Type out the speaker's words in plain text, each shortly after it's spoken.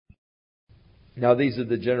Now these are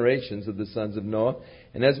the generations of the sons of Noah.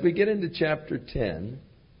 And as we get into chapter 10,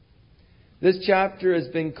 this chapter has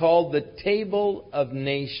been called the Table of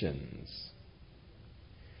Nations.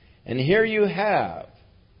 And here you have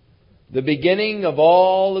the beginning of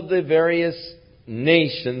all of the various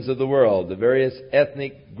nations of the world, the various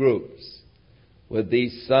ethnic groups, with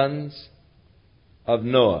these sons of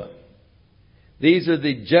Noah. These are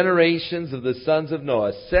the generations of the sons of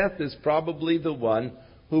Noah. Seth is probably the one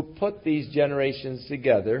who put these generations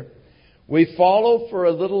together. We follow for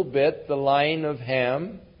a little bit the line of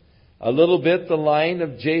Ham, a little bit the line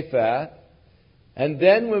of Japheth, and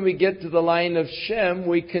then when we get to the line of Shem,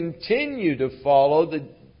 we continue to follow the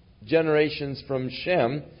generations from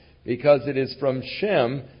Shem, because it is from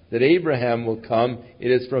Shem that Abraham will come.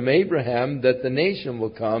 It is from Abraham that the nation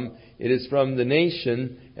will come. It is from the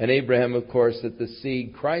nation and Abraham, of course, that the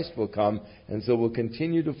seed, Christ, will come. And so we'll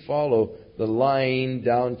continue to follow the line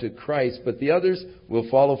down to Christ. But the others will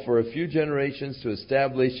follow for a few generations to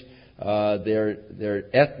establish their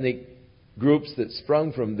ethnic groups that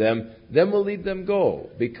sprung from them. Then we'll lead them go,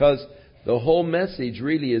 because the whole message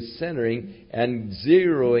really is centering and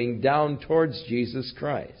zeroing down towards Jesus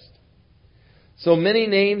Christ. So many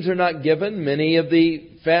names are not given. Many of the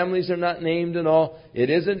families are not named and all. It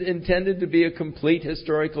isn't intended to be a complete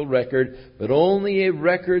historical record, but only a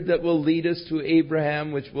record that will lead us to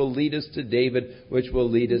Abraham, which will lead us to David, which will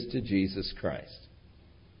lead us to Jesus Christ.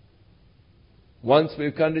 Once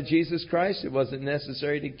we've come to Jesus Christ, it wasn't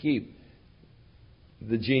necessary to keep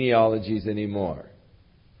the genealogies anymore.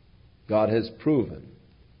 God has proven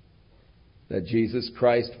that Jesus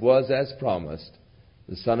Christ was, as promised,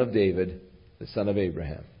 the son of David, the son of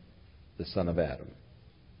Abraham, the son of Adam.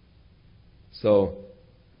 So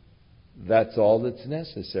that's all that's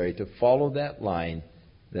necessary, to follow that line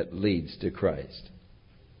that leads to Christ.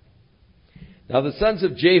 Now the sons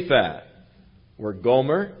of Japheth were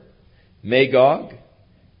Gomer, Magog,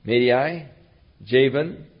 Madai,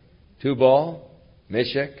 Javan, Tubal,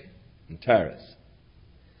 Meshech, and Tiras.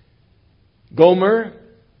 Gomer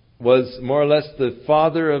was more or less the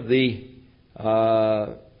father of the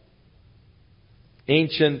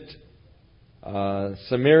ancient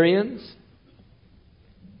Sumerians.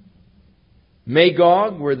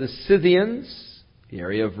 Magog were the Scythians, the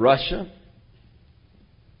area of Russia.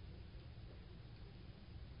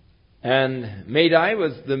 And Madai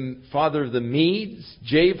was the father of the Medes.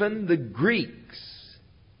 Javan, the Greeks.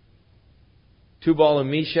 Tubal and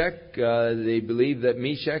Meshech, they believe that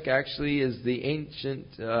Meshech actually is the ancient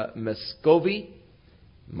Muscovy,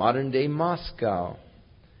 modern day Moscow.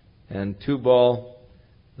 And Tubal,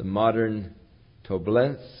 the modern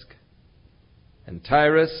Tobolsk. And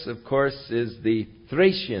Tyrus, of course, is the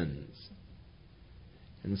Thracians.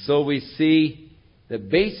 And so we see that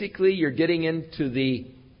basically you're getting into the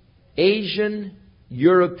Asian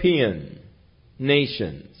European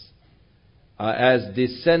nations as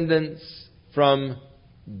descendants from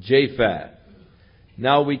Japheth.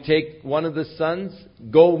 Now we take one of the sons,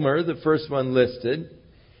 Gomer, the first one listed,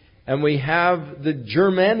 and we have the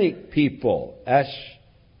Germanic people,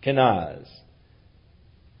 Ashkenaz.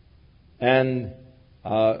 And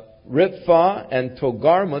Ripha and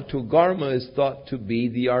Togarma. Togarma is thought to be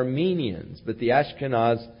the Armenians, but the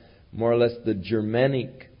Ashkenaz, more or less the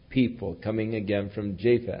Germanic people, coming again from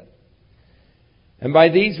Japheth. And by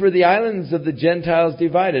these were the islands of the Gentiles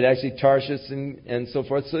divided, actually Tarshish and so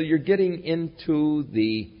forth. So you're getting into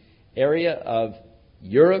the area of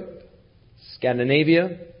Europe,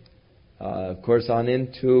 Scandinavia, of course on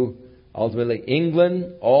into ultimately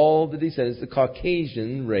England, all the descendants, the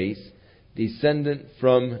Caucasian race, descendant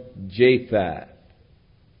from Japheth.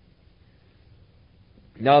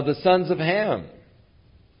 Now the sons of Ham,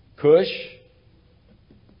 Cush,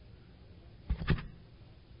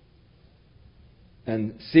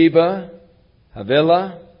 and Seba,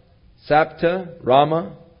 Havilah, Sapta,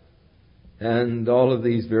 Rama, and all of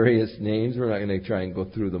these various names. We're not going to try and go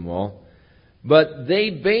through them all. But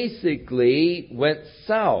they basically went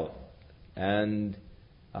south and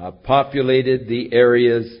populated the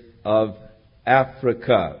areas of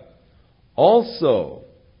Africa. Also,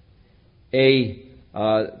 a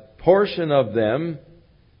portion of them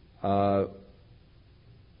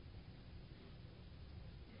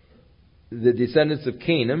the descendants of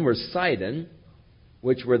Canaan were Sidon,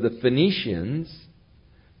 which were the Phoenicians.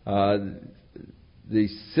 The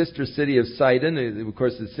sister city of Sidon, of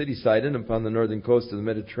course the city Sidon upon the northern coast of the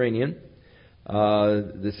Mediterranean.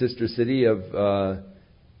 The sister city of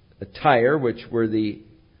Tyre, which were the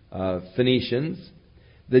Phoenicians.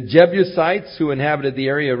 The Jebusites, who inhabited the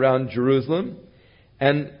area around Jerusalem.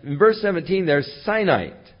 And in verse 17 there's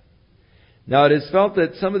Sinite. Now it is felt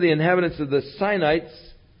that some of the inhabitants of the Sinites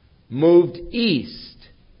moved east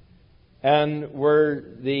and were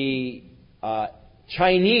the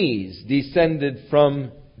Chinese descended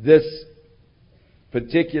from this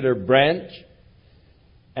particular branch.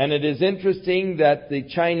 And it is interesting that the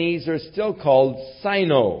Chinese are still called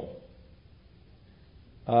Sino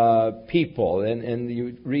people. And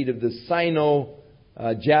you read of the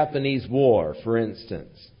Sino-Japanese War, for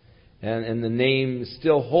instance. And the name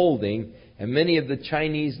still holding. And many of the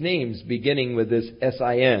Chinese names beginning with this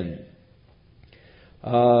S-I-N.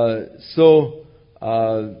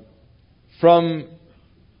 From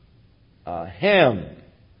Ham,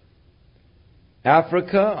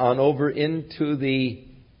 Africa, on over into the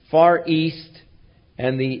Far East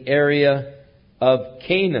and the area of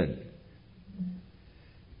Canaan.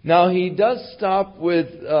 Now he does stop with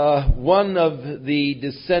one of the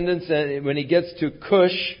descendants, and when he gets to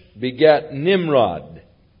Cush, begat Nimrod.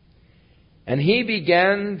 And he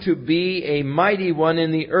began to be a mighty one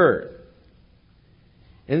in the earth.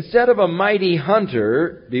 Instead of a mighty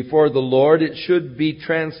hunter before the Lord, it should be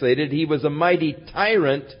translated, he was a mighty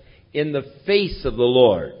tyrant in the face of the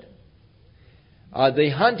Lord. The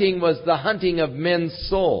hunting was the hunting of men's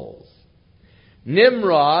souls.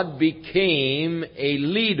 Nimrod became a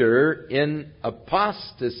leader in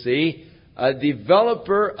apostasy, a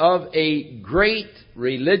developer of a great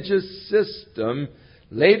religious system,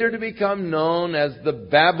 later to become known as the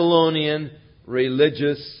Babylonian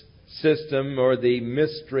religious system, or the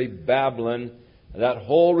Mystery Babylon. That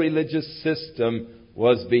whole religious system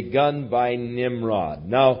was begun by Nimrod.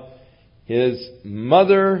 Now, his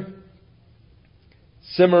mother,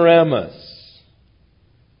 Semiramis,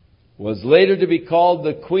 was later to be called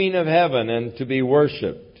the Queen of Heaven and to be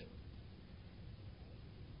worshipped.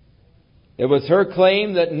 It was her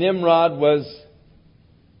claim that Nimrod was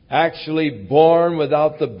actually born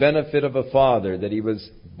without the benefit of a father, that he was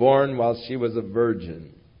born while she was a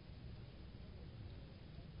virgin.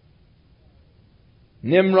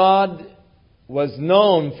 Nimrod was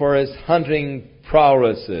known for his hunting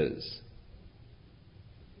prowesses.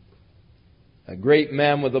 A great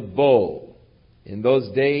man with a bow. In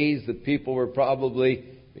those days, the people were probably,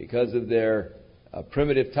 because of their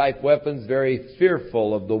primitive type weapons, very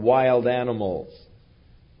fearful of the wild animals.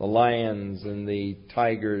 The lions and the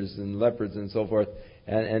tigers and leopards and so forth.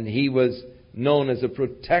 And he was known as a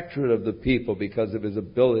protectorate of the people because of his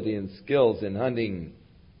ability and skills in hunting.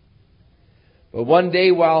 But one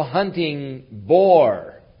day while hunting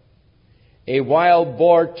boar, a wild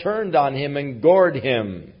boar turned on him and gored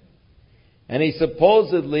him. And he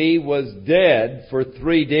supposedly was dead for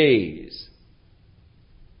 3 days,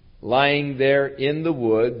 lying there in the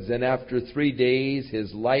woods. And after 3 days,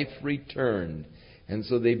 his life returned. And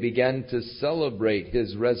so they began to celebrate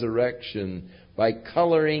his resurrection by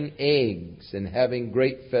coloring eggs and having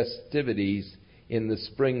great festivities in the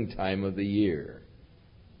springtime of the year.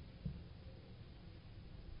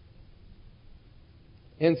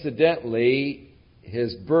 Incidentally,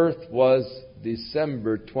 his birth was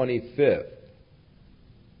December 25th.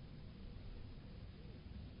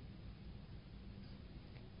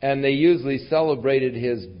 And they usually celebrated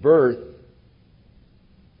his birth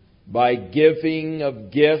by giving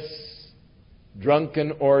of gifts,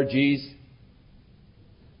 drunken orgies,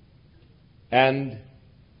 and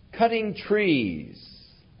cutting trees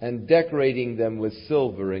and decorating them with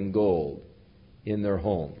silver and gold in their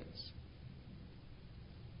homes.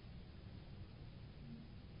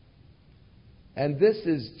 And this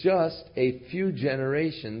is just a few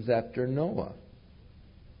generations after Noah.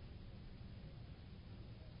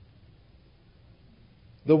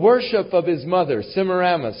 The worship of his mother,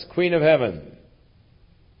 Semiramis, Queen of Heaven.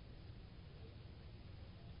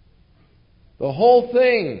 The whole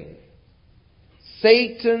thing,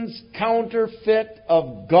 Satan's counterfeit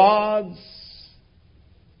of God's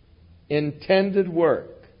intended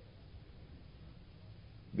work,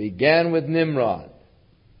 began with Nimrod.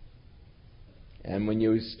 And when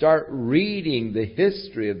you start reading the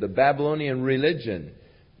history of the Babylonian religion,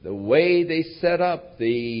 the way they set up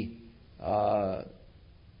the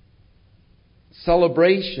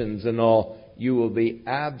celebrations and all, you will be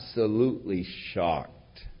absolutely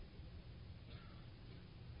shocked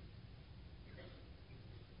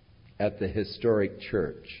at the historic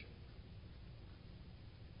church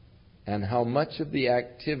and how much of the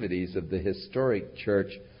activities of the historic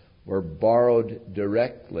church were borrowed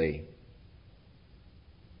directly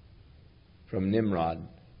from Nimrod,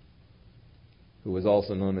 who was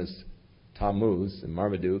also known as Tammuz and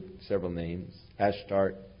Marmaduke, several names,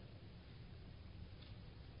 Ashtart,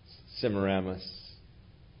 Semiramis,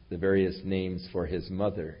 the various names for his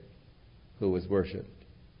mother, who was worshipped.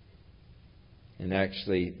 and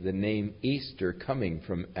actually the name Easter coming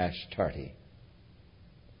from Ashtarti.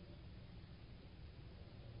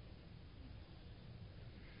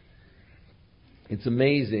 It's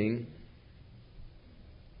amazing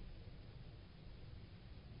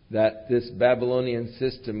that this Babylonian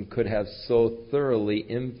system could have so thoroughly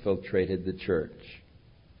infiltrated the church.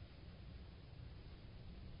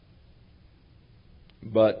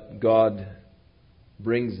 But God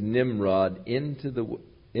brings Nimrod into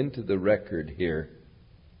the record here.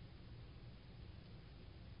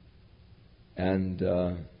 And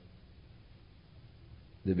the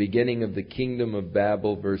beginning of the kingdom of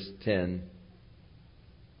Babel, verse 10.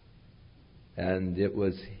 And it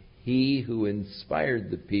was he who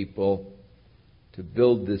inspired the people to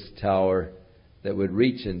build this tower that would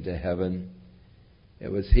reach into heaven.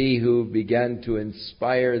 It was he who began to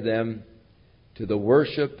inspire them to the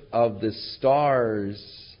worship of the stars,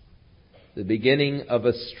 the beginning of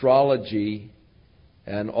astrology,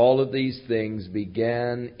 and all of these things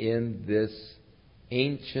began in this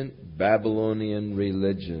ancient Babylonian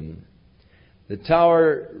religion. The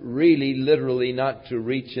tower really, literally, not to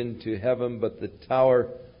reach into heaven, but the tower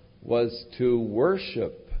was to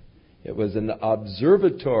worship. It was an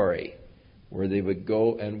observatory where they would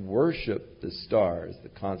go and worship the stars, the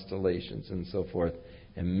constellations, and so forth.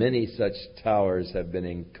 And many such towers have been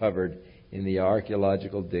uncovered in the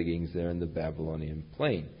archaeological diggings there in the Babylonian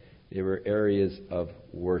plain. They were areas of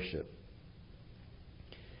worship.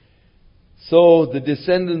 So the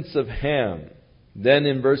descendants of Ham. Then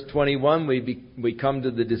in verse 21 we come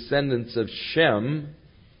to the descendants of Shem,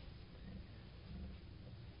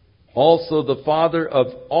 also the father of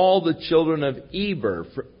all the children of Eber.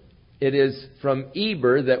 It is from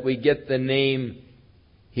Eber that we get the name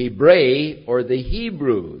Hebrae, or the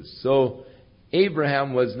Hebrews. So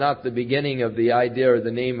Abraham was not the beginning of the idea or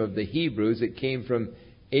the name of the Hebrews. It came from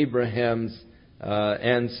Abraham's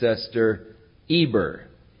ancestor Eber.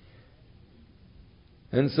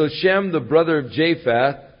 And so Shem, the brother of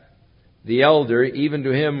Japheth, the elder, even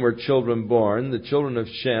to him were children born. The children of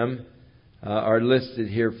Shem are listed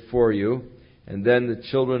here for you. And then the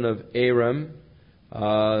children of Aram.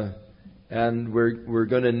 And we're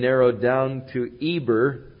going to narrow down to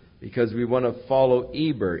Eber because we want to follow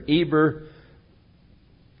Eber. Eber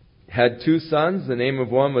had two sons. The name of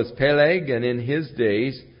one was Peleg, and in his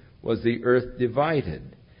days was the earth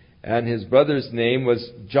divided. And his brother's name was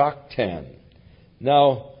Joktan.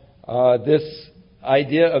 Now, this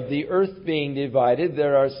idea of the earth being divided,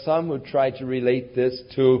 there are some who try to relate this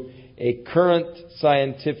to a current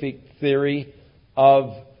scientific theory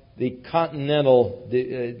of the continental,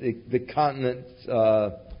 the continents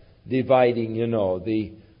dividing.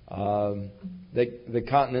 The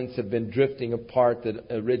continents have been drifting apart.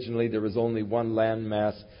 That originally there was only one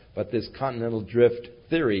landmass, but this continental drift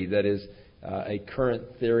theory that is a current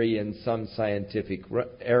theory in some scientific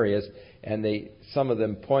areas, and some of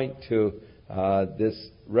them point to this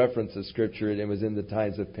reference of Scripture. And it was in the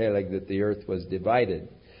times of Peleg that the earth was divided.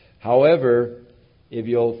 However, if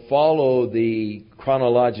you'll follow the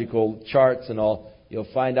chronological charts and all, you'll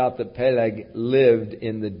find out that Peleg lived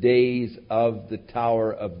in the days of the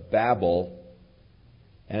Tower of Babel.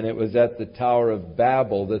 And it was at the Tower of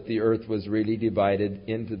Babel that the earth was really divided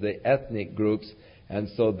into the ethnic groups. And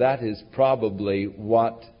so that is probably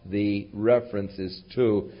what the reference is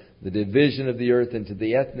to. The division of the earth into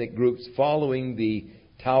the ethnic groups following the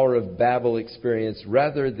Tower of Babel experience,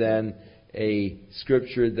 rather than a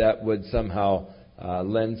scripture that would somehow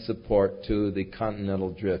lend support to the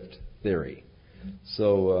continental drift theory.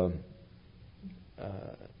 So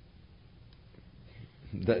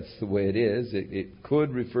that's the way it is. It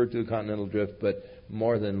could refer to continental drift, but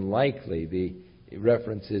more than likely the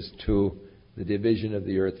reference is to the division of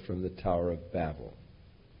the earth from the Tower of Babel.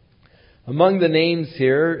 Among the names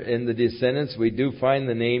here in the descendants, we do find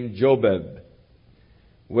the name Jobab,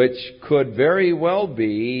 which could very well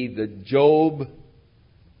be the Job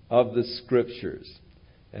of the Scriptures.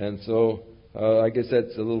 And so I guess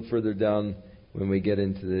that's a little further down when we get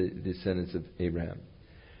into the descendants of Abraham.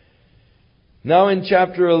 Now in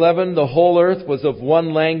chapter 11, the whole earth was of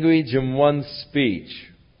one language and one speech.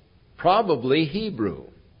 Probably Hebrew.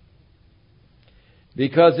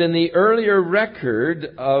 Because in the earlier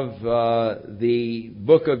record of the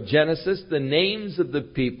book of Genesis, the names of the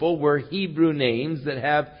people were Hebrew names that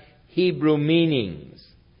have Hebrew meanings.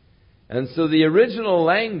 And so the original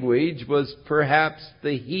language was perhaps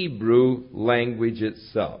the Hebrew language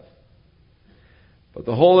itself. But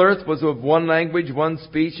the whole earth was of one language, one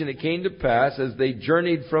speech, and it came to pass as they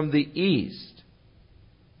journeyed from the east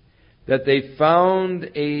that they found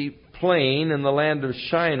a plain in the land of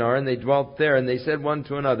Shinar, and they dwelt there, and they said one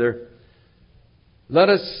to another, let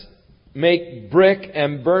us make brick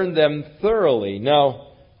and burn them thoroughly. Now,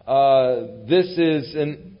 this is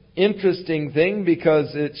an interesting thing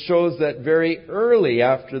because it shows that very early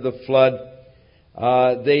after the flood,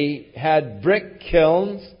 they had brick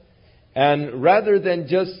kilns, and rather than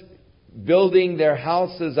just building their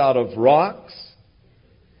houses out of rocks,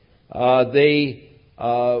 they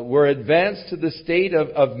were advanced to the state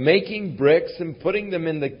of making bricks and putting them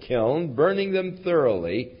in the kiln, burning them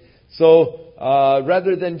thoroughly. So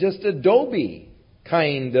rather than just adobe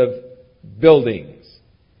kind of buildings,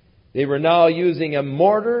 they were now using a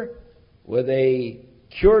mortar with a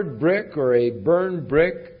cured brick or a burned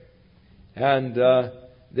brick, and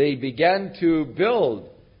they began to build.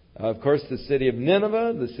 Of course, the city of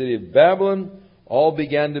Nineveh, the city of Babylon, all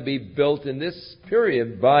began to be built in this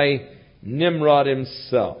period by Nimrod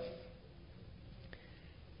himself.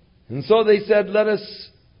 And so they said, let us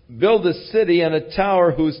build a city and a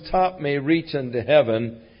tower whose top may reach unto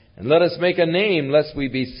heaven, and let us make a name, lest we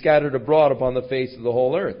be scattered abroad upon the face of the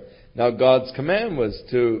whole earth. Now, God's command was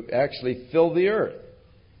to actually fill the earth.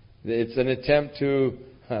 It's an attempt to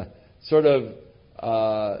sort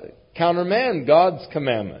of countermand God's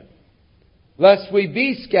commandment, lest we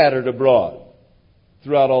be scattered abroad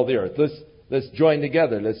throughout all the earth. Let's join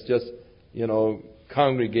together. Let's just,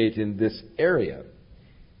 congregate in this area.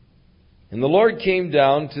 And the Lord came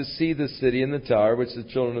down to see the city and the tower which the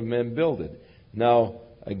children of men builded. Now,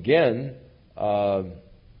 again,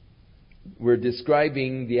 we're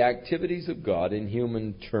describing the activities of God in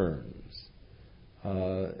human terms,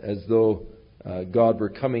 as though God were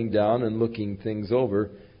coming down and looking things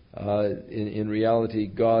over. In reality,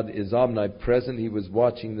 God is omnipresent. He was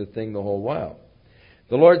watching the thing the whole while.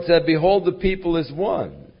 The Lord said, behold, the people is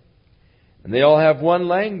one, and they all have one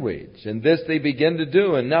language, and this they begin to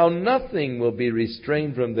do, and now nothing will be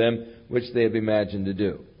restrained from them which they have imagined to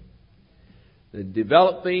do. The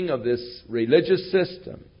developing of this religious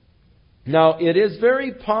system. Now, it is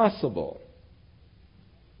very possible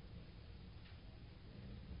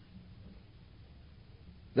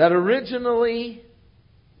that originally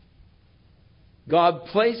God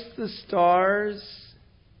placed the stars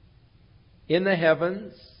in the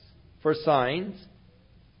heavens for signs,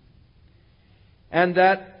 and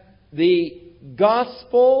that the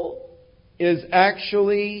gospel is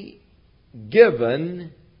actually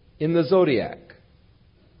given in the zodiac.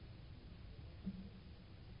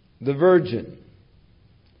 The virgin,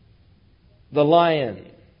 the lion.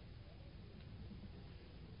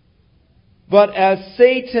 But as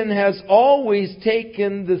Satan has always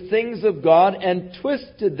taken the things of God and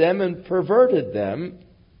twisted them and perverted them,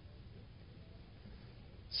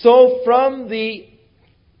 so from the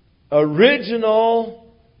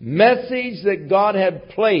original message that God had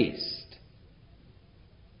placed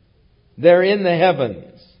there in the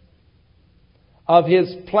heavens of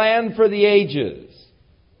His plan for the ages,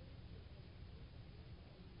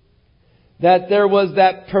 that there was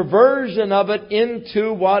that perversion of it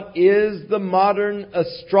into what is the modern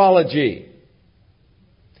astrology,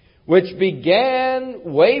 which began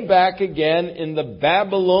way back again in the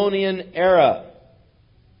Babylonian era.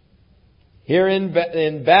 Here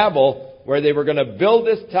in Babel, where they were going to build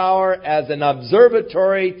this tower as an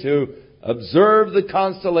observatory to observe the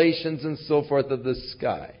constellations and so forth of the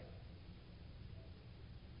sky.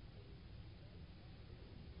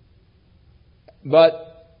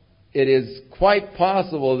 But it is quite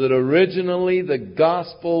possible that originally the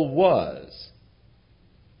gospel was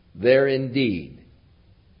there indeed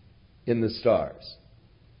in the stars,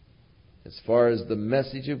 as far as the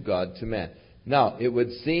message of God to man. Now, it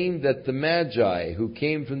would seem that the Magi who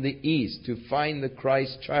came from the east to find the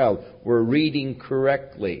Christ child were reading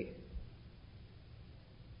correctly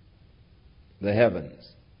the heavens.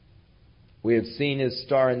 We have seen His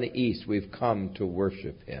star in the east. We've come to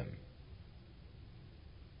worship Him.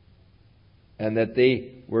 And that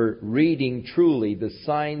they were reading truly the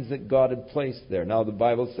signs that God had placed there. Now, the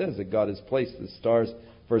Bible says that God has placed the stars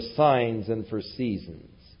for signs and for seasons.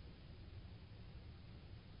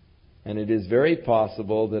 And it is very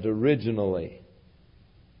possible that originally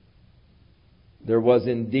there was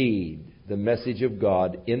indeed the message of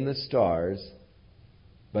God in the stars,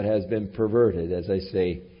 but has been perverted, as I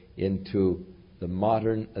say, into the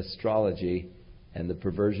modern astrology. And the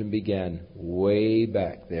perversion began way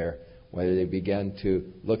back there, where they began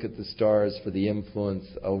to look at the stars for the influence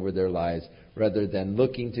over their lives, rather than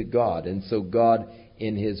looking to God. And so God,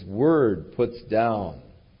 in His Word, puts down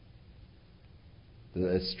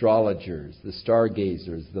the astrologers, the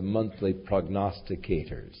stargazers, the monthly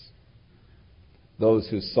prognosticators, those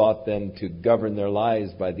who sought then to govern their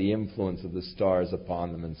lives by the influence of the stars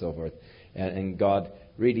upon them and so forth. And God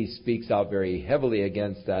really speaks out very heavily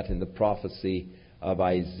against that in the prophecy of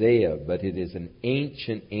Isaiah. But it is an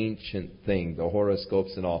ancient thing, the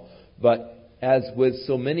horoscopes and all. But as with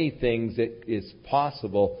so many things, it is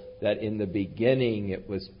possible that in the beginning it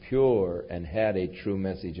was pure and had a true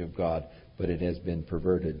message of God, but it has been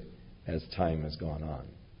perverted as time has gone on.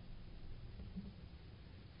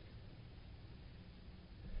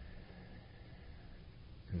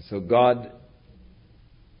 And so God,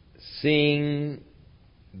 seeing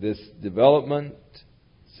this development,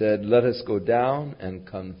 said, "Let us go down and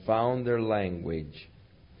confound their language,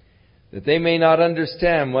 that they may not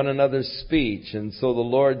understand one another's speech." And so the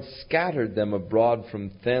Lord scattered them abroad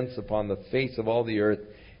from thence upon the face of all the earth,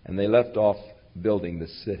 and they left off building the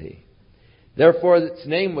city. Therefore its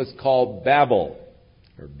name was called Babel,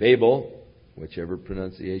 or Babel, whichever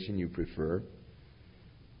pronunciation you prefer.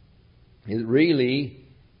 It really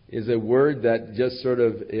is a word that just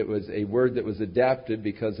it was a word that was adapted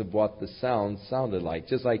because of what the sound sounded like.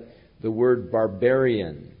 Just like the word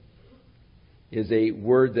barbarian is a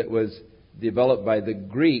word that was developed by the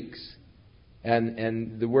Greeks,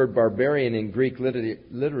 and the word barbarian in Greek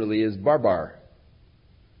literally is barbar.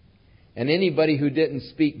 And anybody who didn't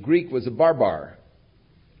speak Greek was a barbar,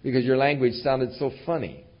 because your language sounded so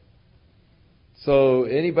funny. So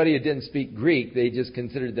anybody who didn't speak Greek, they just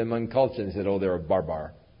considered them uncultured and said, "Oh, they're a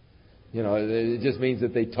barbar." You know, it just means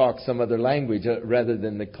that they talk some other language rather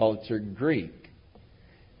than the cultured Greek.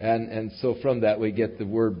 And so from that we get the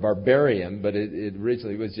word barbarian, but it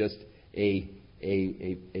originally was just a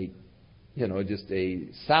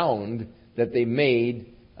sound that they made,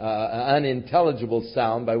 an unintelligible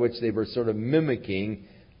sound by which they were sort of mimicking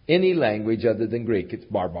any language other than Greek. It's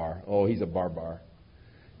barbar. Oh, he's a barbar.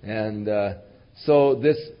 And so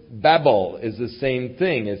this Babel is the same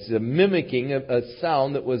thing. It's a mimicking a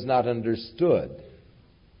sound that was not understood.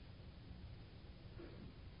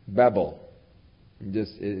 Babel.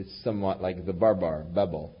 It's somewhat like the barbar,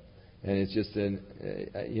 Babel. And it's just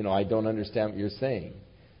I don't understand what you're saying.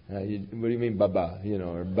 What do you mean, baba?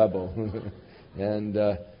 Or Babel. And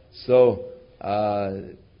so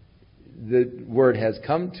the word has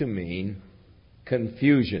come to mean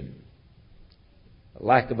confusion,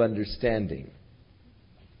 lack of understanding.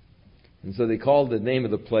 And so they called the name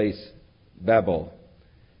of the place Babel,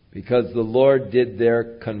 because the Lord did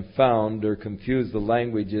there confound or confuse the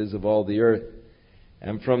languages of all the earth.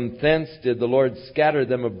 And from thence did the Lord scatter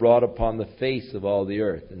them abroad upon the face of all the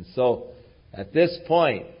earth. And so at this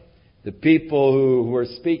point, the people who were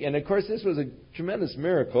speaking, and of course this was a tremendous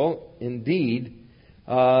miracle indeed,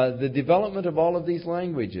 the development of all of these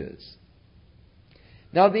languages.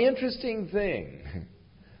 Now the interesting thing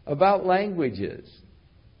about languages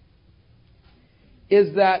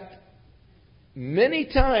is that many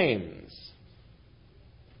times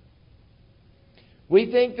we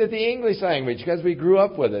think that the English language, because we grew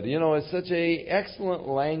up with it, is such an excellent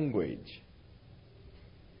language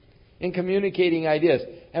in communicating ideas.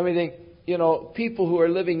 And we think, people who are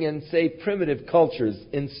living in, say, primitive cultures,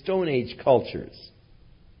 in Stone Age cultures,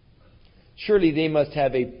 surely they must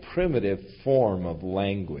have a primitive form of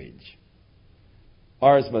language.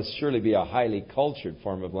 Ours must surely be a highly cultured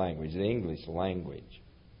form of language, the English language.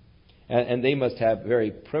 And they must have very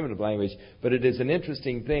primitive language. But it is an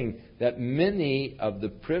interesting thing that many of the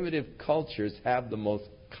primitive cultures have the most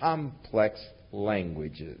complex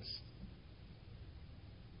languages.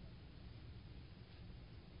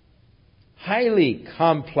 Highly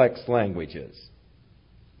complex languages.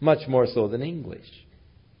 Much more so than English.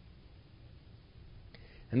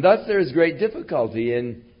 And thus there is great difficulty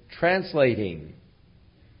in translating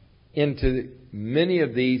into many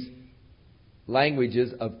of these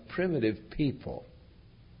languages of primitive people.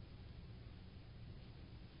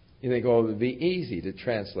 You think, it would be easy to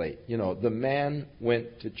translate. The man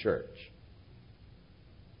went to church.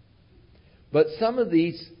 But some of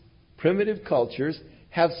these primitive cultures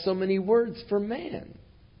have so many words for man.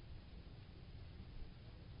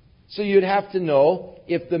 So you'd have to know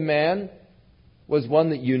if the man was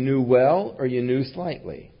one that you knew well or you knew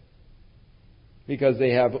slightly. Because they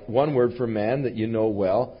have one word for man that you know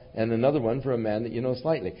well and another one for a man that you know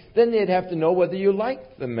slightly. Then they'd have to know whether you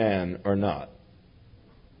liked the man or not.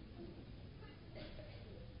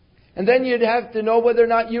 And then you'd have to know whether or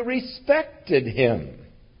not you respected him.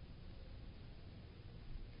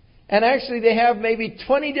 And actually they have maybe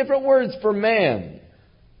 20 different words for man.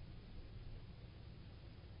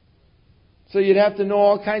 So you'd have to know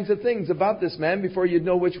all kinds of things about this man before you'd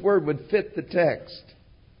know which word would fit the text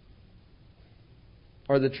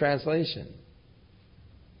or the translation.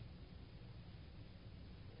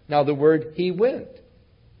 Now the word "he went."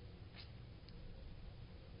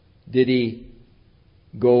 Did he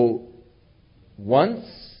go once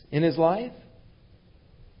in his life?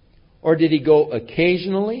 Or did he go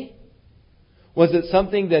occasionally? Was it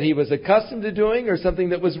something that he was accustomed to doing or something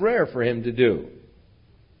that was rare for him to do?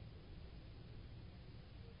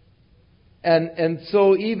 And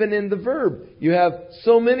so even in the verb, you have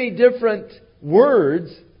so many different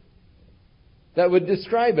words that would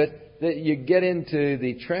describe it that you get into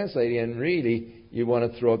the translating and really you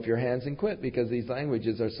want to throw up your hands and quit, because these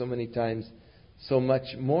languages are so many times so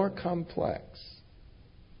much more complex.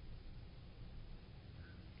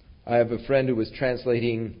 I have a friend who was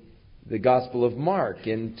translating the Gospel of Mark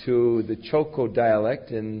into the Choco dialect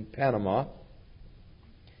in Panama.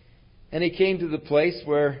 And he came to the place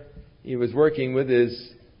where he was working with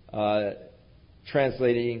his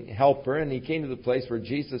translating helper, and he came to the place where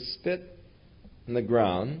Jesus spit on the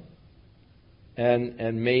ground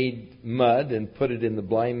and made mud and put it in the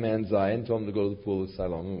blind man's eye and told him to go to the pool of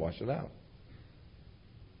Siloam and wash it out.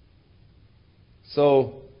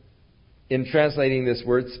 So, in translating this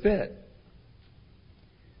word spit,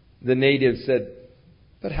 the native said,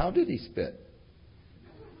 "But how did he spit?"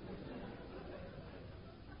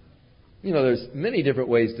 You know, there's many different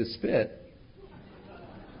ways to spit.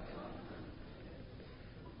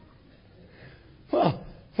 Well,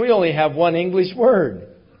 we only have one English word.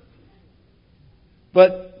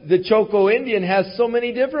 But the Choco Indian has so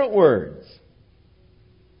many different words.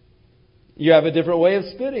 You have a different way of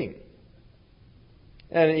spitting.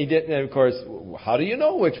 And he didn't, and of course, how do you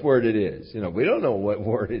know which word it is? You know, we don't know what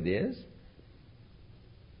word it is.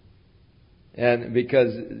 And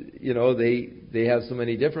because, you know, they have so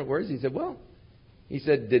many different words, he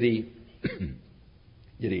said, did he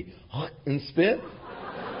did he and spit?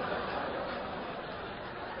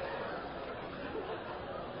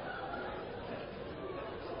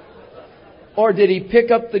 Or did he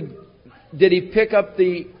pick up the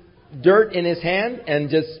dirt in his hand and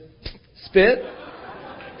just spit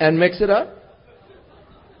and mix it up?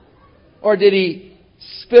 Or did he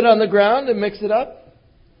spit on the ground and mix it up?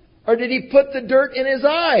 Or did he put the dirt in his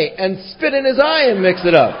eye and spit in his eye and mix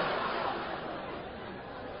it up?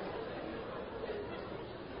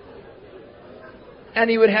 And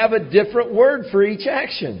he would have a different word for each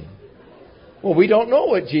action. Well, we don't know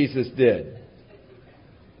what Jesus did.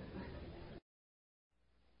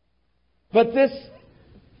 But this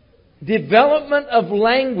development of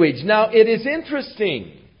language, now it is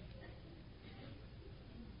interesting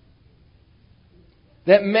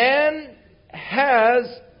that man has,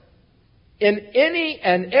 in any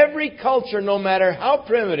and every culture, no matter how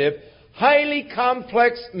primitive, highly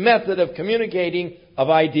complex method of communicating of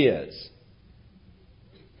ideas.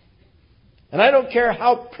 And I don't care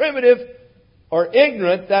how primitive or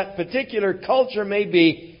ignorant that particular culture may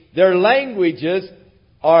be, their languages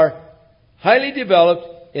are highly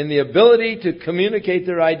developed in the ability to communicate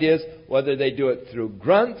their ideas, whether they do it through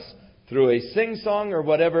grunts, through a sing-song or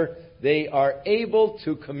whatever. They are able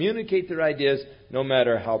to communicate their ideas no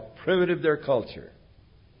matter how primitive their culture.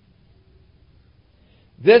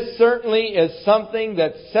 This certainly is something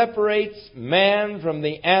that separates man from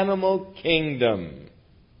the animal kingdom.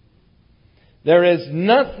 There is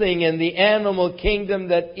nothing in the animal kingdom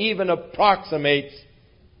that even approximates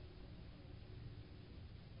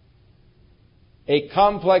a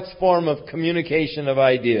complex form of communication of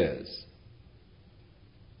ideas.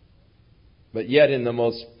 But yet in the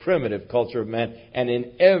most primitive culture of man, and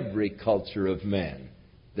in every culture of man,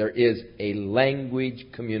 there is a language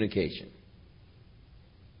communication.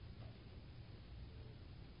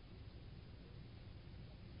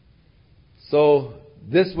 So,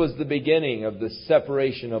 this was the beginning of the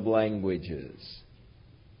separation of languages.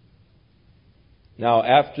 Now,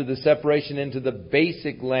 after the separation into the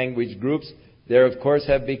basic language groups, there, of course,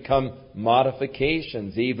 have become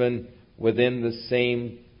modifications, even within the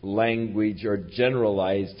same language or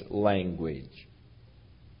generalized language.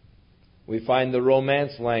 We find the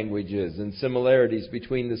Romance languages and similarities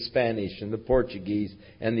between the Spanish and the Portuguese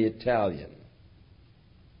and the Italian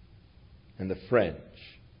and the French.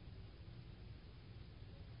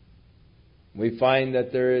 We find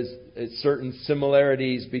that there is certain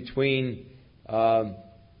similarities between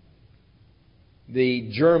the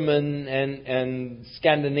German and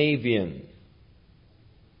Scandinavian.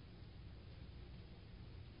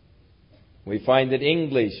 We find that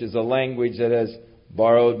English is a language that has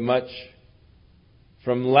borrowed much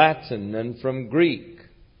from Latin and from Greek.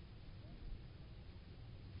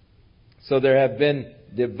 So there have been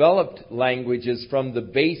developed languages from the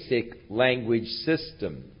basic language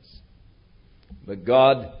systems. But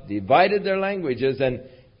God divided their languages, and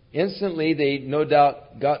instantly they no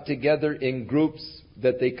doubt got together in groups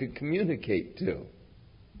that they could communicate to.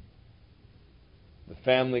 the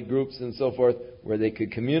family groups and so forth, where they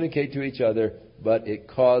could communicate to each other, but it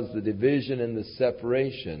caused the division and the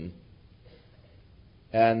separation,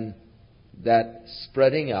 and that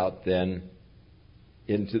spreading out then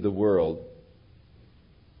into the world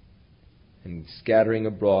and scattering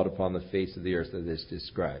abroad upon the face of the earth as is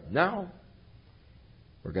described. Now,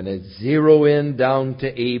 we're going to zero in down to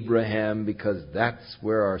Abraham, because that's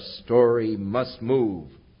where our story must move.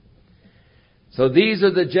 So these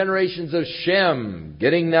are the generations of Shem,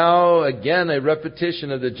 getting now again a repetition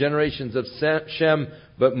of the generations of Shem,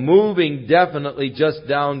 but moving definitely just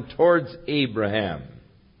down towards Abraham.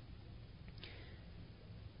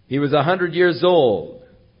 He was 100 years old,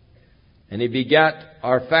 and he begat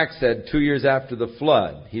Arphaxad 2 years after the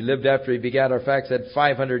flood. He lived after he begat Arphaxad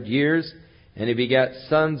 500 years, and he begat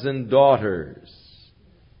sons and daughters.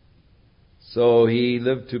 So he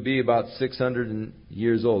lived to be about 600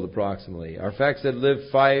 years old approximately. Arphaxad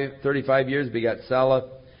lived 35 years, begat Salah,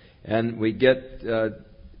 and we get,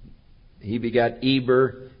 he begat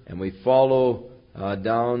Eber, and we follow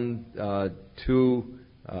down to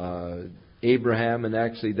Abraham, and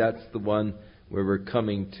actually that's the one where we're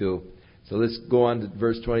coming to. So let's go on to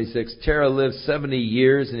verse 26. Terah lived 70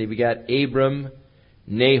 years, and he begat Abram,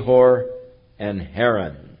 Nahor, and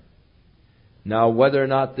Haran. Now, whether or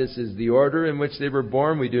not this is the order in which they were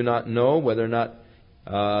born, we do not know. Whether or not,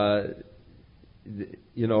 how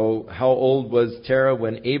old was Terah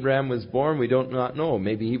when Abraham was born, we do not know.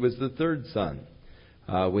 Maybe he was the third son.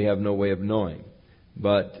 We have no way of knowing.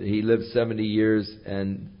 But he lived 70 years,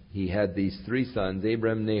 and he had these three sons,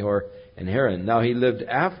 Abram, Nahor, and Haran. Now, he lived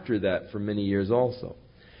after that for many years also.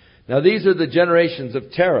 Now, these are the generations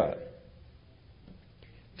of Terah.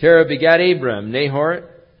 Terah begat Abram, Nahor,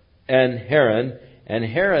 and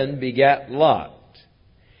Haran begat Lot.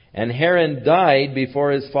 And Haran died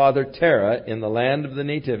before his father Terah in the land of the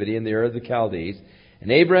nativity in the Ur of the Chaldees.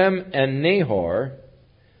 And Abram and Nahor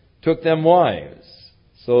took them wives.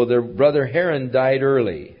 So their brother Haran died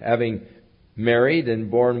early, having married and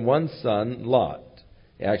borne one son, Lot.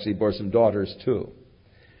 He actually bore some daughters too.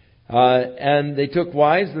 And they took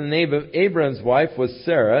wives. The name of Abram's wife was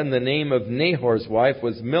Sarah, and the name of Nahor's wife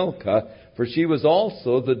was Milcah, for she was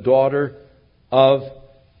also the daughter of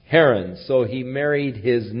Haran. So he married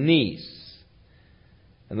his niece.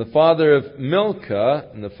 And the father of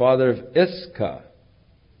Milcah, and the father of Iscah.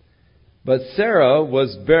 But Sarah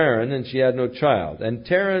was barren, and she had no child. And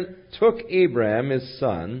Terah took Abram his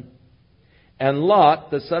son, and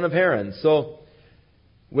Lot the son of Haran. So,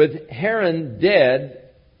 with Haran dead,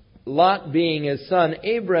 Lot being his son,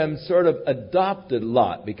 Abram sort of adopted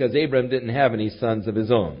Lot, because Abram didn't have any sons of his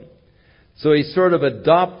own. So he sort of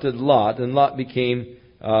adopted Lot, and Lot became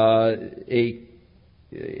a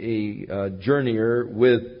journeyer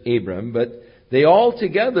with Abram. But they all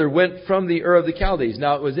together went from the Ur of the Chaldees.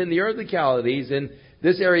 Now, it was in the Ur of the Chaldees, in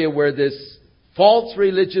this area where this false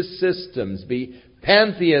religious systems,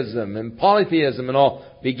 pantheism and polytheism and all,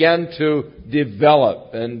 began to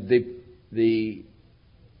develop. And the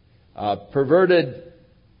perverted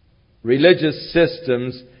religious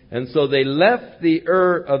systems. And so they left the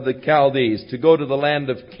Ur of the Chaldees to go to the land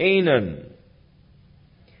of Canaan.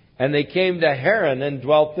 And they came to Haran and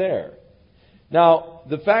dwelt there. Now,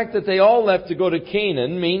 the fact that they all left to go to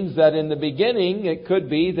Canaan means that in the beginning it could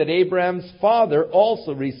be that Abraham's father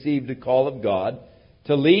also received a call of God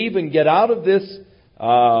to leave and get out of this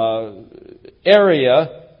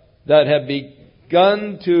area that had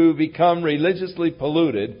begun to become religiously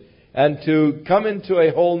polluted and to come into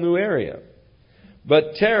a whole new area.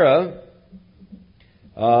 But Terah,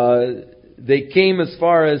 they came as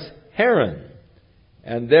far as Haran,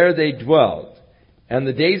 and there they dwelt. And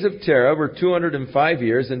the days of Terah were 205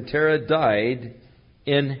 years, and Terah died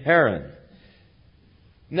in Haran.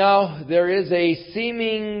 Now, there is a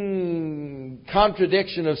seeming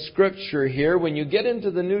contradiction of Scripture here when you get into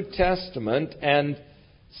the New Testament, and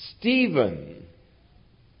Stephen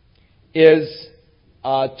is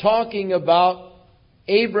talking about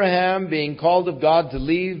Abraham being called of God to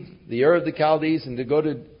leave the Ur of the Chaldees and to go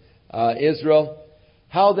to Israel.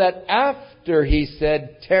 How that after he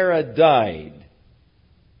said Terah died,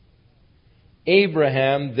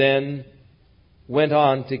 Abraham then went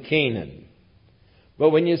on to Canaan. But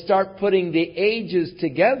when you start putting the ages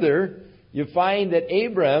together, you find that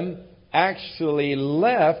Abraham actually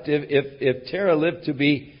left, if Terah lived to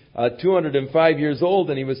be 205 years old,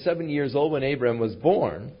 and he was 70 years old when Abraham was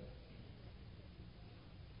born,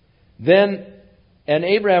 then, and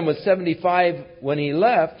Abraham was 75 when he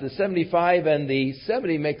left, the 75 and the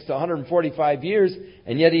 70 makes 145 years,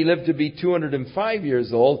 and yet he lived to be 205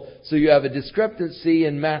 years old, so you have a discrepancy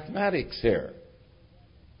in mathematics here.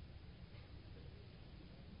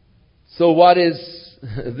 So what is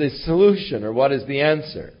the solution, or what is the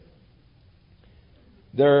answer?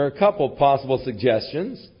 There are a couple possible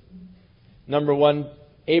suggestions. Number one,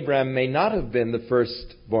 Abraham may not have been the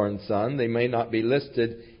firstborn son. They may not be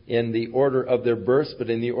listed in the order of their births, but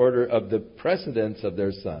in the order of the precedence of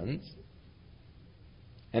their sons.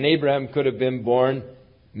 And Abraham could have been born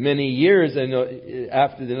many years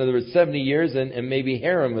after, in other words, 70 years, and maybe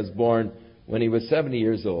Haran was born when he was 70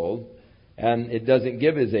 years old. And it doesn't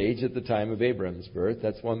give his age at the time of Abraham's birth.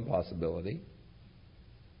 That's one possibility.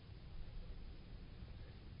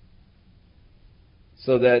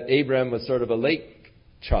 So that Abraham was sort of a late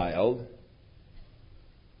child,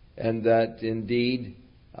 and that indeed,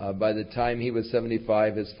 by the time he was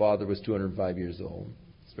 75, his father was 205 years old.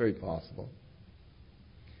 It's very possible.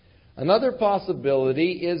 Another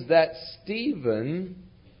possibility is that Stephen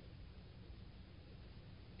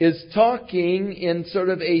is talking in sort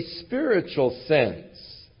of a spiritual sense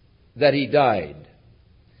that he died.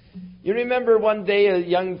 You remember one day a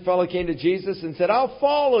young fellow came to Jesus and said, "I'll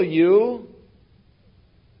follow you,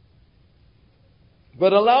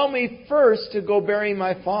 but allow me first to go bury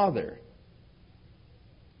my father."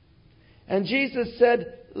 And Jesus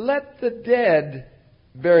said, "Let the dead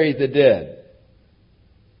bury the dead.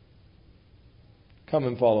 Come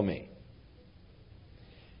and follow me."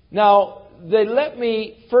 Now, the "let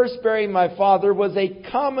me first bury my father" was a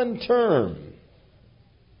common term.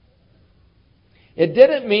 It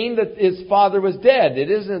didn't mean that his father was dead. It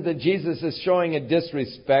isn't that Jesus is showing a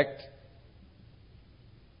disrespect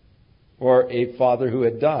for a father who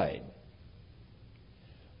had died.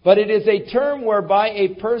 But it is a term whereby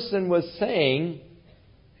a person was saying,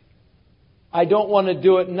 "I don't want to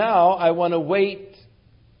do it now. I want to wait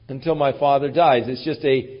until my father dies." It's just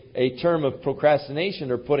a term of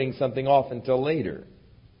procrastination, or putting something off until later.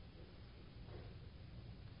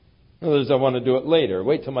 In other words, I want to do it later.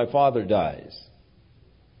 Wait till my father dies.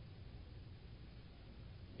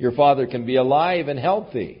 Your father can be alive and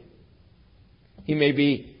healthy. He may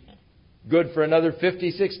be good for another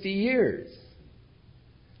 50, 60 years.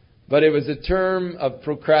 But it was a term of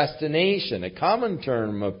procrastination, a common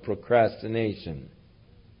term of procrastination.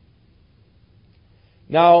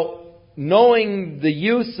 Now, knowing the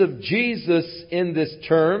use of Jesus in this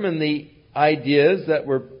term and the ideas that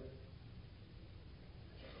were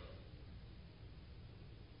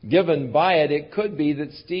given by it, it could be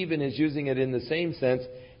that Stephen is using it in the same sense,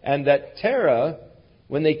 and that Terah,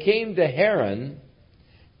 when they came to Haran,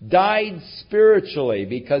 died spiritually,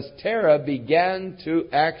 because Terah began to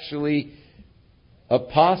actually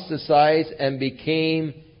apostatize and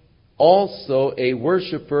became also a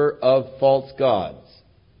worshiper of false gods.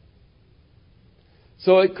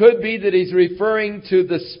 So it could be that he's referring to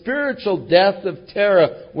the spiritual death of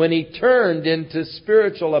Terah when he turned into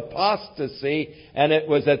spiritual apostasy, and it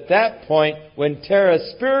was at that point when Terah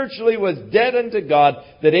spiritually was dead unto God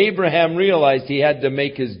that Abraham realized he had to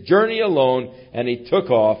make his journey alone, and he took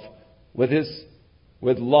off with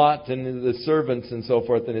Lot and the servants and so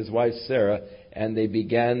forth and his wife Sarah, and they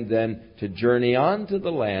began then to journey on to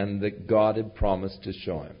the land that God had promised to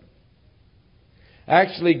show him.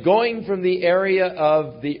 Actually, going from the area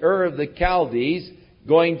of the Ur of the Chaldees,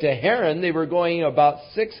 going to Haran, they were going about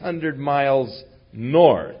 600 miles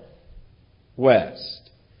northwest.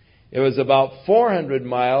 It was about 400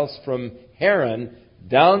 miles from Haran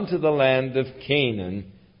down to the land of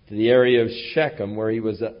Canaan, to the area of Shechem, where he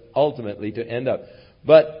was ultimately to end up.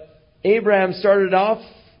 But Abraham started off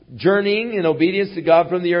journeying in obedience to God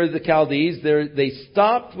from the Ur of the Chaldees. They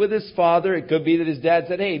stopped with his father. It could be that his dad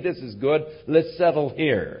said, "Hey, this is good. Let's settle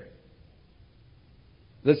here.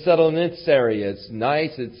 Let's settle in this area. It's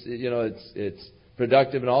nice. It's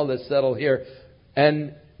productive and all. Let's settle here."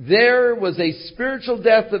 And there was a spiritual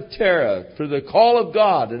death of Terah through the call of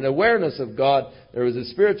God and awareness of God. There was a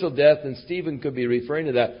spiritual death, and Stephen could be referring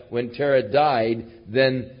to that. When Terah died,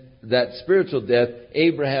 then that spiritual death,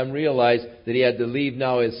 Abraham realized that he had to leave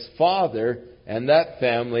now his father and that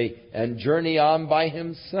family and journey on by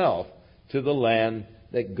himself to the land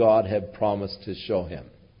that God had promised to show him.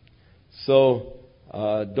 So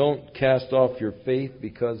don't cast off your faith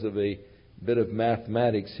because of a bit of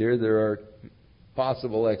mathematics here. There are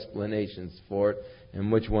possible explanations for it,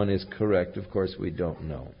 and which one is correct, of course, we don't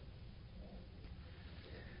know.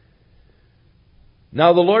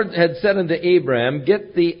 Now the Lord had said unto Abraham,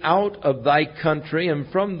 "Get thee out of thy country and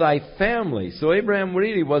from thy family." So Abraham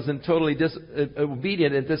really wasn't totally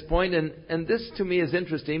obedient at this point. And this to me is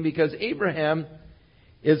interesting, because Abraham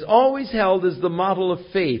is always held as the model of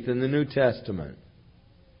faith in the New Testament.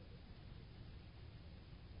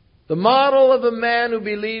 The model of a man who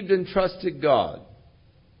believed and trusted God.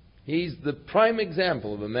 He's the prime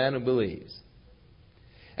example of a man who believes.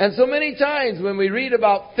 And so many times when we read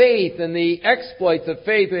about faith and the exploits of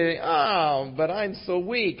faith, we think, oh, but I'm so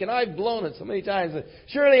weak and I've blown it so many times.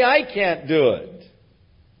 Surely I can't do it.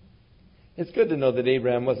 It's good to know that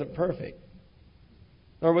Abraham wasn't perfect.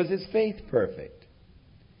 Nor was his faith perfect.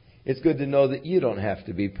 It's good to know that you don't have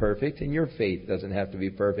to be perfect and your faith doesn't have to be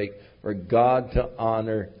perfect for God to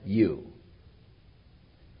honor you.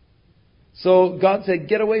 So God said,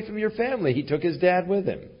 get away from your family. He took his dad with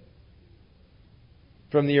him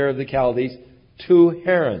from the Ur of the Chaldees to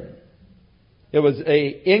Haran. It was an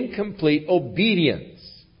incomplete obedience.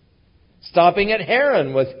 Stopping at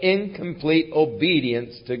Haran was incomplete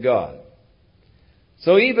obedience to God.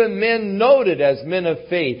 So even men noted as men of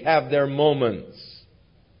faith have their moments.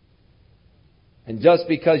 And just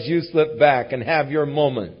because you slip back and have your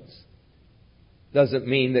moments doesn't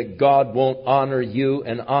mean that God won't honor you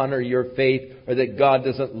and honor your faith, or that God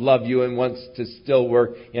doesn't love you and wants to still work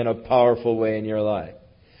in a powerful way in your life.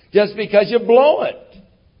 Just because you blow it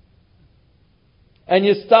and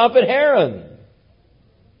you stop at Haran,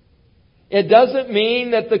 it doesn't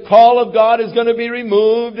mean that the call of God is going to be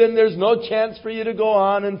removed and there's no chance for you to go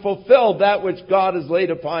on and fulfill that which God has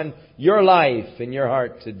laid upon your life and your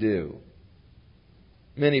heart to do.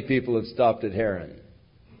 Many people have stopped at Haran.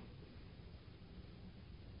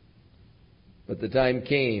 But the time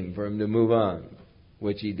came for him to move on,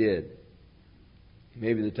 which he did.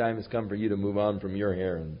 Maybe the time has come for you to move on from your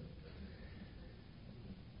Haran.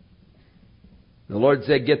 The Lord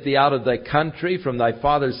said, get thee out of thy country, from thy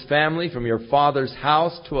father's family, from your father's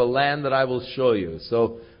house, to a land that I will show you.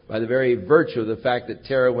 So, by the very virtue of the fact that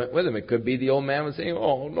Terah went with him, it could be the old man was saying,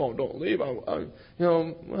 oh, no, don't leave.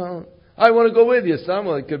 I want to go with you, son.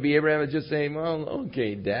 Well, it could be Abraham was just saying, well,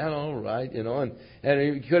 okay, Dad, all right,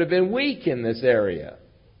 and he could have been weak in this area.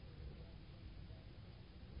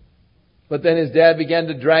 But then his dad began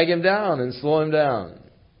to drag him down and slow him down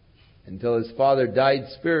until his father died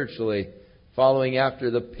spiritually, following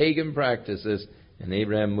after the pagan practices, and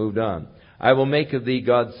Abraham moved on. I will make of thee,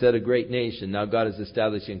 God said, a great nation. Now God is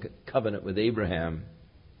establishing a covenant with Abraham.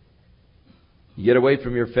 You get away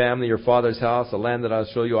from your family, your father's house, a land that I'll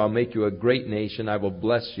show you. I'll make you a great nation. I will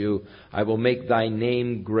bless you. I will make thy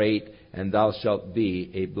name great, and thou shalt be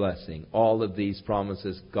a blessing. All of these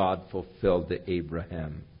promises God fulfilled to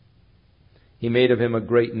Abraham. He made of him a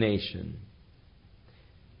great nation.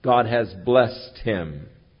 God has blessed him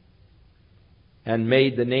and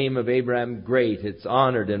made the name of Abraham great. It's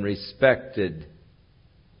honored and respected.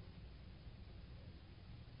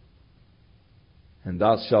 And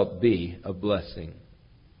thou shalt be a blessing.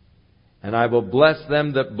 And I will bless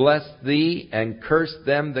them that bless thee, and curse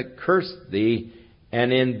them that curse thee.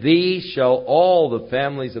 And in thee shall all the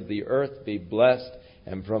families of the earth be blessed.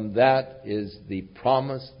 And from that is the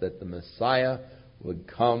promise that the Messiah would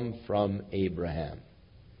come from Abraham.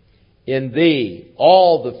 In thee,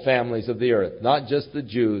 all the families of the earth, not just the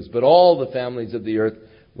Jews, but all the families of the earth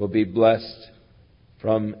will be blessed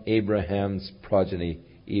from Abraham's progeny,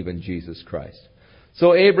 even Jesus Christ.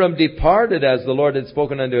 So Abram departed as the Lord had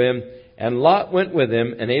spoken unto him, and Lot went with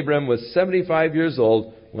him, and Abram was 75 years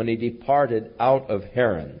old when he departed out of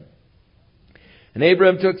Haran. And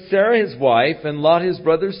Abram took Sarah his wife, and Lot his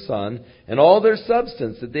brother's son, and all their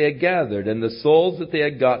substance that they had gathered, and the souls that they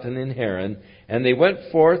had gotten in Haran, and they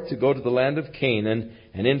went forth to go to the land of Canaan,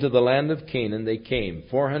 and into the land of Canaan they came.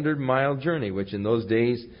 400-mile journey, which in those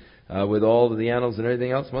days, with all of the animals and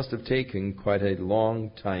everything else, must have taken quite a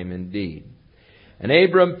long time indeed. And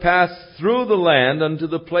Abram passed through the land unto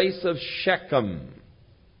the place of Shechem,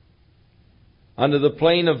 unto the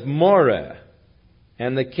plain of Moreh.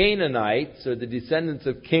 And the Canaanites, or the descendants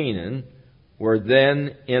of Canaan, were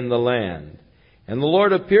then in the land. And the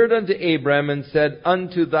Lord appeared unto Abram and said,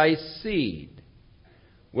 unto thy seed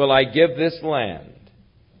will I give this land.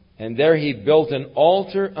 And there he built an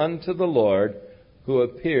altar unto the Lord, who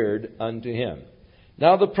appeared unto him.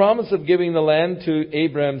 Now the promise of giving the land to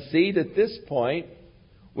Abraham's seed at this point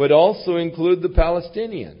would also include the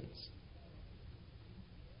Palestinians.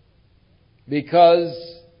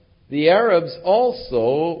 Because the Arabs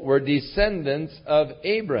also were descendants of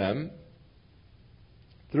Abraham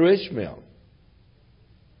through Ishmael.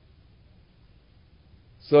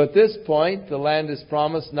 So at this point, the land is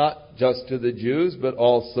promised not just to the Jews, but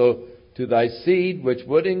also to thy seed, which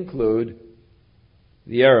would include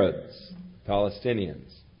the Arabs, Palestinians.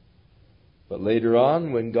 But later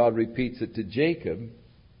on, when God repeats it to Jacob,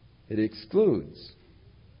 it excludes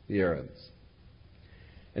the Arabs.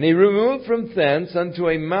 And he removed from thence unto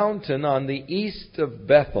a mountain on the east of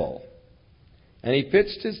Bethel. And he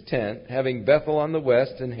pitched his tent, having Bethel on the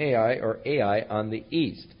west and Ai on the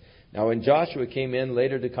east. Now when Joshua came in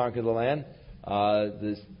later to conquer the land,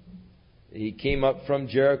 he came up from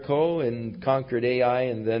Jericho and conquered Ai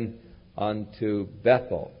and then on to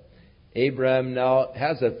Bethel. Abraham now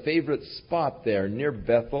has a favorite spot there near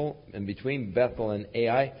Bethel and between Bethel and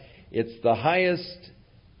Ai. It's the highest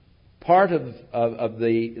part of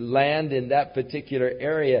the land in that particular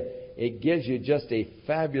area. It gives you just a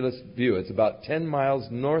fabulous view. It's about 10 miles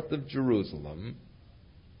north of Jerusalem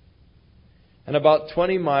and about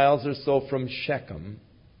 20 miles or so from Shechem.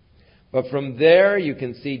 But from there you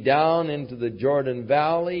can see down into the Jordan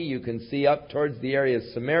Valley. You can see up towards the area of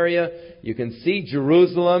Samaria. You can see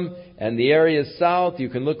Jerusalem and the area south. You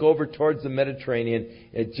can look over towards the Mediterranean.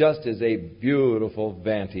 It just is a beautiful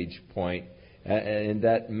vantage point in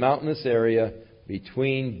that mountainous area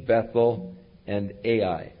between Bethel and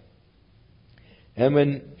Ai. And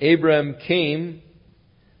when Abraham came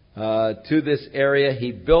to this area,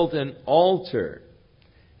 he built an altar.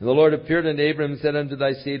 And the Lord appeared unto Abraham and said, unto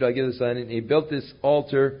thy seed I'll give this land. And he built this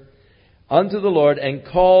altar unto the Lord and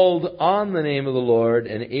called on the name of the Lord.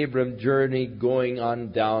 And Abram journeyed going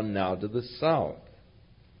on down now to the south.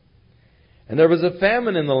 And there was a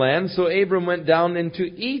famine in the land, so Abram went down into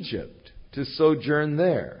Egypt to sojourn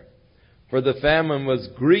there. For the famine was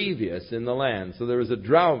grievous in the land. So there was a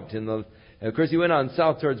drought in the... And of course, he went on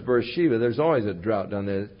south towards Beersheba. There's always a drought down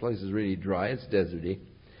there. The place is really dry. It's deserty.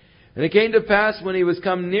 And it came to pass when he was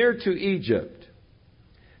come near to Egypt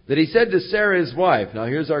that he said to Sarah his wife, now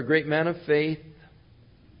here's our great man of faith,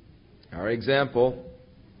 our example.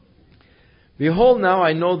 Behold, now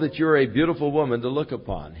I know that you're a beautiful woman to look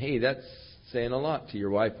upon. Hey, that's saying a lot to your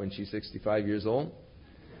wife when she's 65 years old.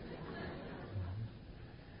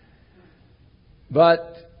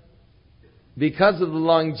 But because of the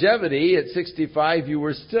longevity, at 65 you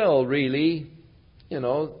were still really,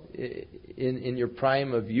 in your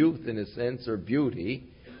prime of youth, in a sense, or beauty.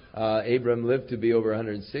 Abram lived to be over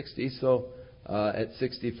 160, so at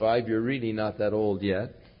 65 you're really not that old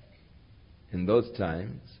yet in those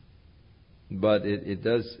times. But it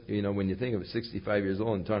does, when you think of 65 years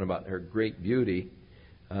old and talking about her great beauty,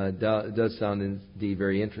 it does sound indeed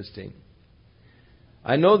very interesting.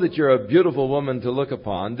 I know that you're a beautiful woman to look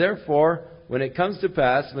upon. Therefore, when it comes to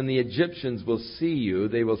pass, when the Egyptians will see you,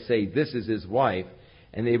 they will say, this is his wife,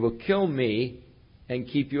 and they will kill me and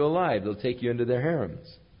keep you alive. They'll take you into their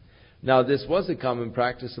harems. Now, this was a common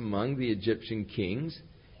practice among the Egyptian kings,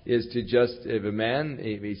 is to just, if a man,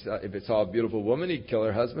 if he saw a beautiful woman, he'd kill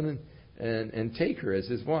her husband and take her as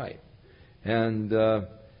his wife. And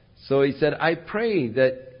so he said, I pray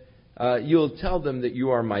that you'll tell them that you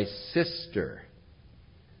are my sister,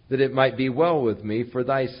 that it might be well with me for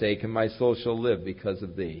thy sake, and my soul shall live because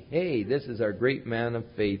of thee. Hey, this is our great man of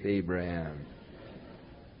faith, Abraham.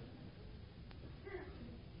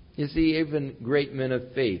 You see, even great men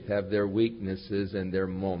of faith have their weaknesses and their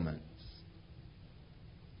moments.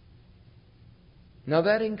 Now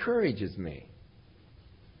that encourages me.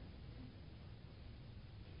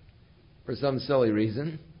 For some silly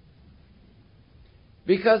reason.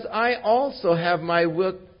 Because I also have my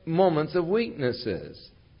moments of weaknesses.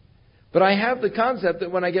 But I have the concept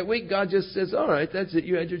that when I get weak, God just says, all right, that's it,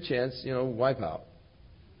 you had your chance, wipe out.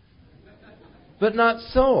 But not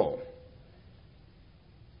so.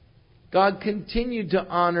 God continued to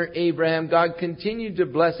honor Abraham. God continued to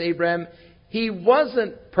bless Abraham. He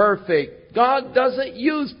wasn't perfect. God doesn't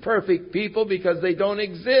use perfect people because they don't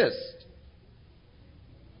exist.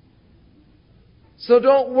 So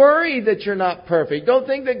don't worry that you're not perfect. Don't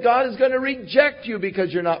think that God is going to reject you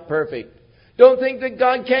because you're not perfect. Don't think that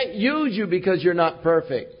God can't use you because you're not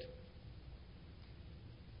perfect.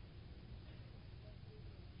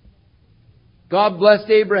 God blessed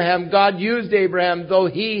Abraham. God used Abraham, though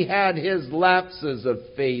he had his lapses of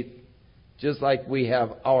faith, just like we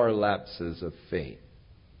have our lapses of faith.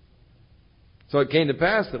 So it came to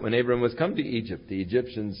pass that when Abraham was come to Egypt, the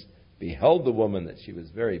Egyptians beheld the woman, that she was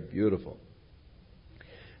very beautiful.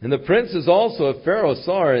 And the princes also of Pharaoh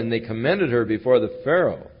saw her, and they commended her before the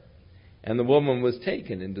Pharaoh. And the woman was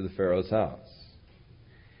taken into the Pharaoh's house.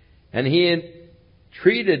 And he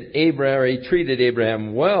treated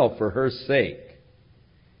Abraham well for her sake.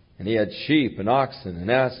 And he had sheep and oxen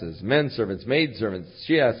and asses, men servants, maid servants,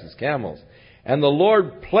 she-asses, camels. And the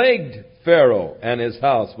Lord plagued Pharaoh and his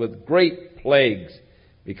house with great plagues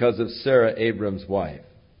because of Sarah, Abram's wife.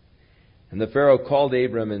 And the Pharaoh called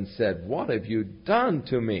Abram and said, what have you done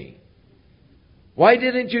to me? Why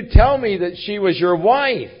didn't you tell me that she was your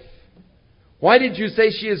wife? Why did you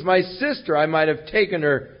say she is my sister? I might have taken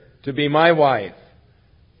her to be my wife.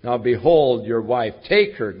 Now behold your wife.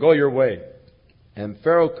 Take her. Go your way. And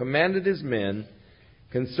Pharaoh commanded his men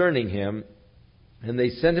concerning him, And they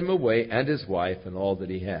sent him away, and his wife, and all that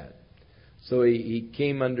he had. So he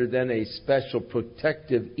came under then a special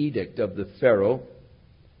protective edict of the Pharaoh,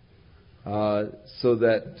 so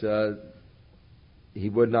that he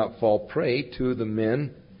would not fall prey to the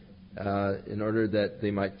men, in order that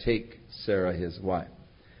they might take Sarah his wife.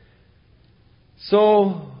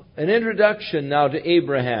 So, an introduction now to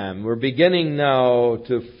Abraham. We're beginning now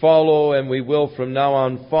to follow, and we will from now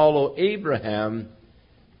on follow Abraham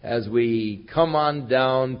as we come on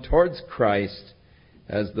down towards Christ,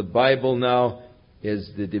 as the Bible now is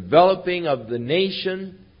the developing of the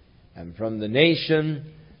nation, and from the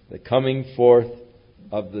nation, the coming forth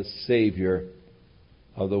of the Savior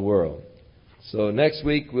of the world. So next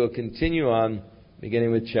week we'll continue on,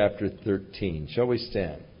 beginning with chapter 13. Shall we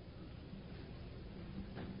stand?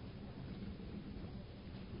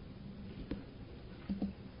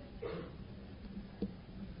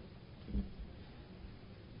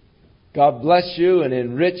 God bless you and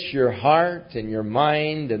enrich your heart and your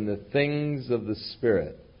mind and the things of the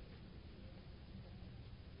Spirit,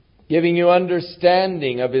 giving you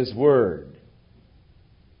understanding of His Word.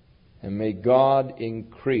 And may God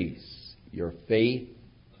increase your faith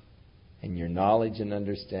and your knowledge and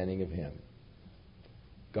understanding of Him.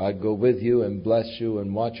 God go with you and bless you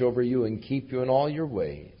and watch over you and keep you in all your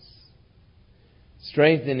ways,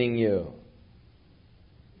 strengthening you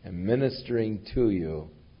and ministering to you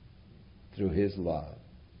through His love.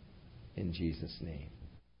 In Jesus' name.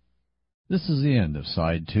 This is the end of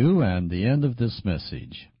Side 2 and the end of this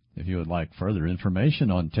message. If you would like further information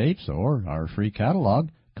on tapes or our free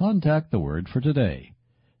catalog, contact the Word for Today.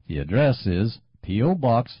 The address is P.O.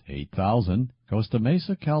 Box 8000, Costa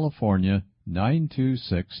Mesa, California,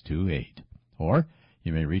 92628. Or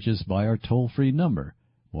you may reach us by our toll-free number,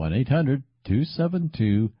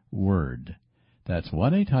 1-800-272-WORD. That's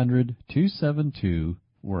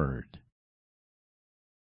 1-800-272-WORD.